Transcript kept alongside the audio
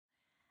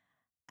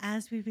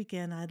As we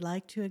begin, I'd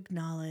like to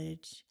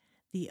acknowledge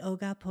the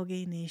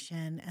Ogapoge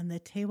Nation and the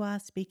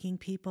Tewa speaking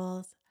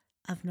peoples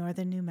of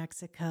northern New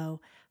Mexico,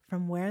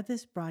 from where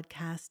this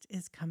broadcast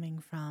is coming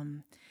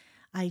from.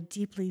 I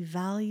deeply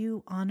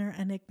value, honor,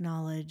 and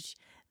acknowledge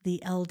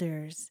the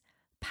elders,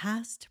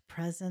 past,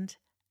 present,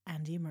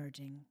 and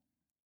emerging.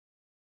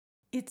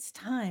 It's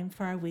time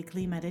for our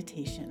weekly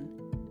meditation,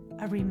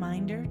 a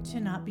reminder to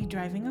not be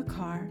driving a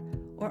car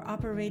or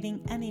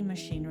operating any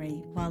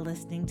machinery while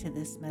listening to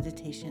this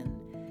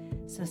meditation.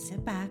 So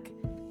sit back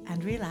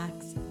and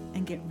relax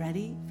and get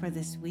ready for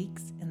this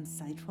week's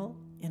insightful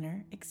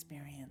inner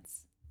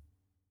experience.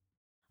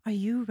 Are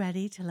you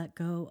ready to let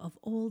go of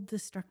old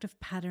destructive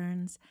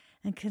patterns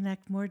and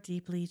connect more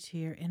deeply to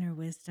your inner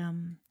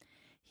wisdom?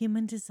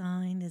 Human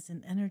design is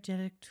an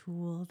energetic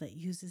tool that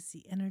uses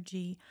the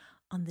energy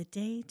on the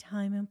day,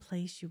 time, and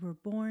place you were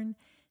born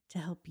to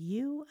help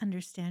you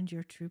understand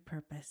your true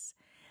purpose.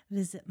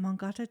 Visit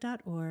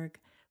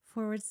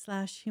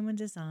mongata.org/human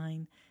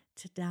design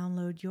to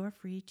download your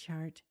free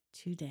chart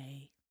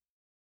today.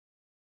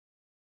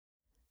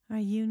 Are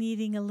you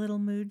needing a little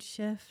mood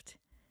shift?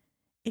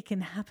 It can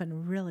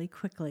happen really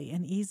quickly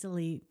and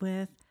easily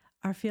with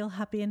our Feel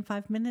Happy in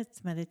 5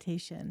 Minutes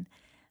meditation.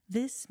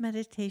 This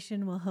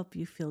meditation will help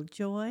you feel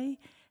joy,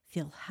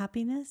 feel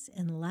happiness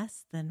in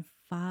less than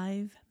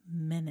 5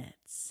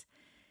 minutes.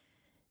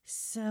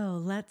 So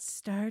let's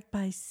start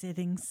by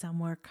sitting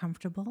somewhere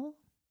comfortable,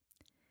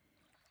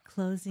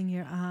 closing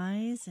your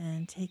eyes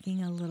and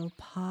taking a little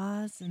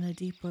pause and a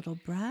deep little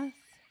breath,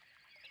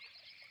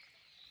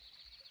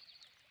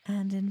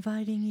 and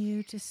inviting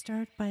you to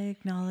start by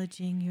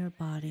acknowledging your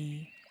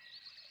body,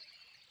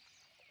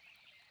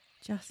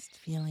 just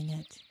feeling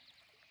it.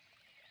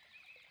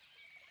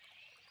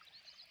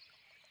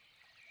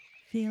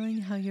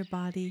 Feeling how your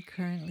body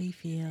currently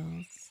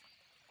feels,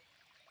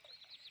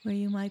 where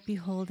you might be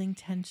holding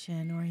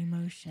tension or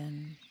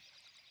emotion.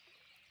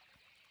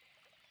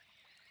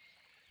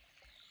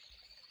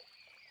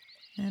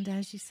 And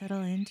as you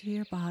settle into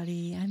your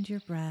body and your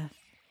breath,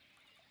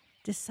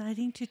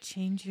 deciding to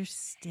change your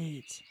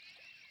state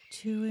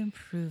to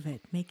improve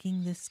it,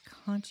 making this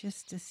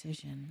conscious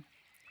decision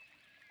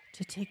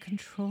to take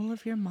control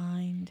of your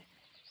mind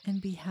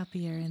and be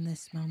happier in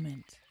this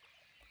moment.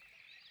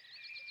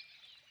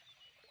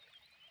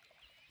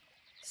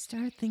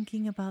 Start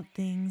thinking about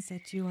things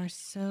that you are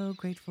so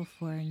grateful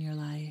for in your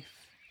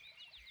life.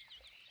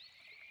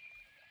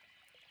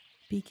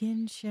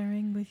 Begin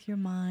sharing with your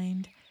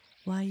mind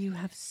why you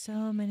have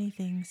so many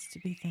things to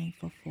be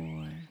thankful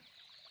for.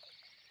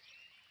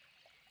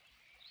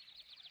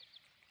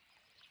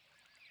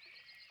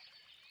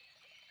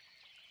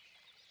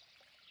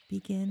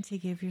 Begin to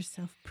give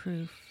yourself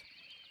proof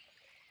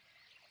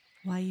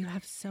why you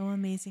have so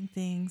amazing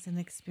things and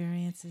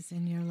experiences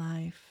in your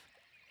life.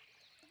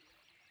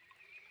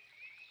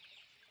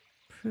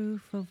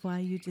 Proof of why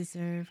you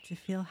deserve to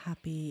feel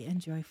happy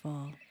and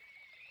joyful.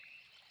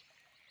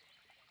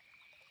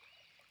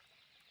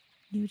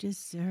 You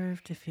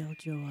deserve to feel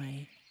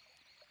joy.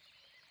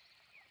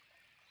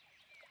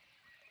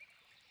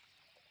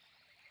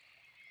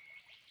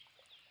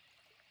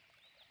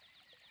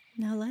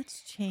 Now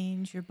let's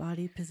change your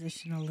body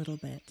position a little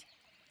bit,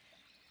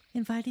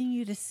 inviting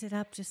you to sit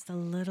up just a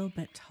little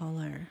bit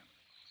taller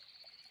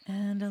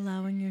and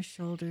allowing your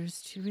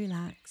shoulders to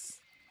relax,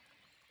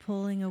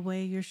 pulling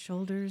away your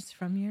shoulders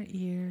from your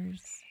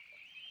ears,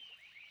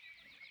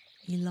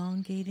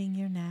 elongating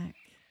your neck,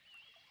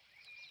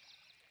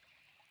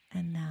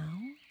 and now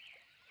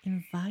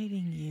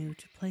inviting you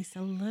to place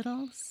a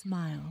little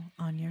smile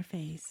on your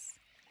face.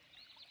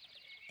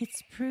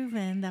 It's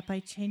proven that by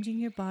changing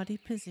your body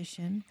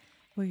position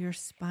where your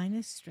spine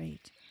is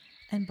straight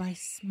and by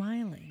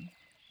smiling,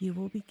 you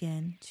will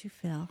begin to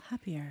feel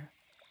happier.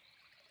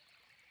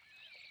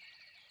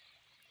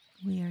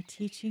 We are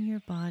teaching your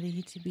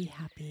body to be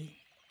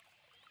happy.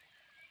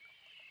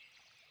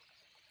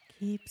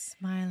 Keep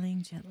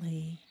smiling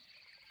gently.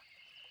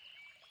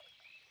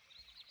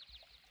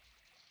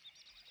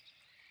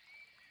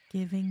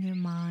 Giving your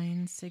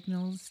mind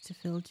signals to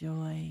feel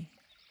joy.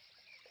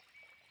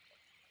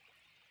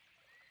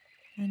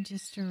 And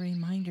just a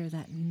reminder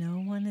that no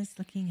one is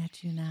looking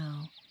at you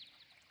now.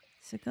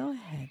 So go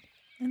ahead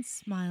and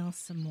smile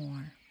some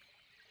more.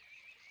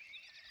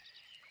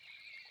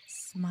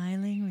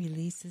 Smiling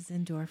releases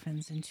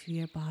endorphins into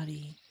your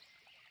body,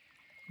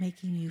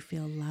 making you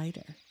feel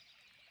lighter.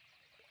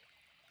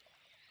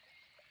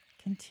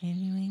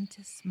 Continuing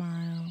to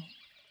smile.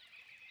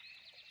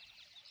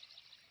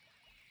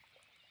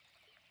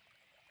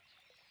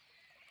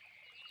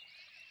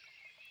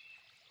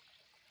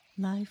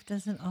 Life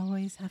doesn't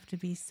always have to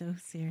be so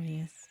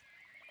serious.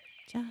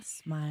 Just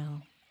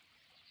smile.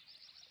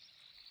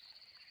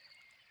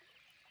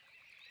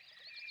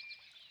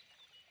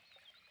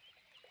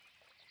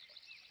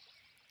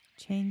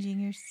 Changing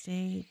your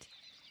state,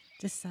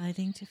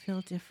 deciding to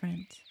feel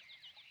different.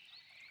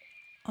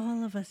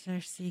 All of us are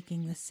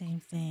seeking the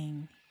same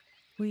thing.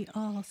 We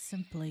all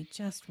simply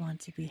just want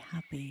to be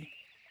happy.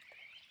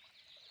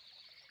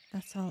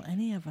 That's all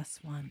any of us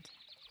want.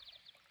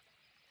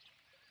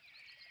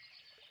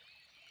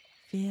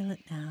 Feel it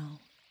now.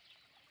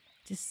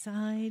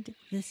 Decide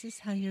this is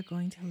how you're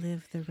going to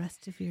live the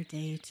rest of your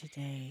day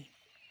today.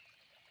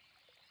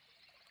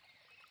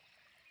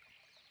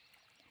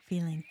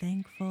 Feeling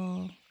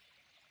thankful,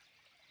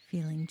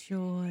 feeling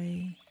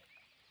joy,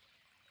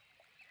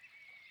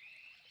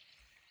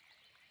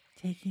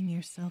 taking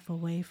yourself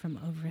away from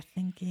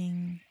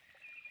overthinking,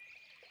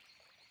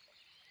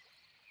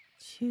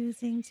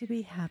 choosing to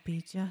be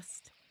happy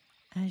just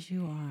as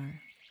you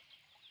are.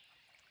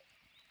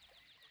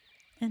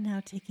 And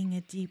now taking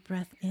a deep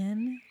breath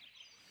in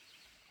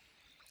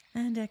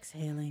and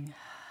exhaling.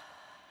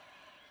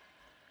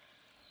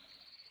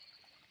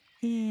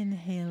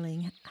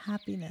 Inhaling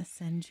happiness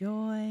and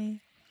joy,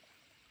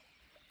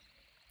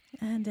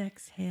 and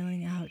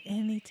exhaling out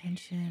any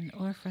tension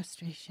or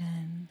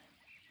frustration.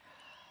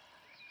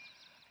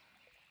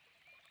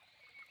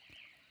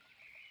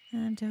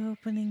 And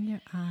opening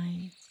your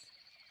eyes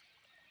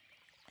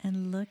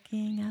and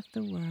looking at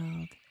the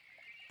world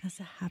as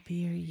a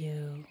happier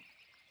you.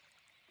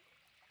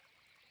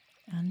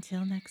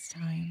 Until next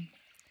time,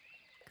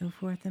 go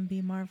forth and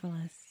be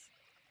marvelous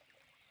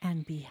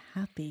and be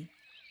happy.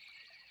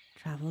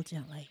 Travel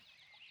gently.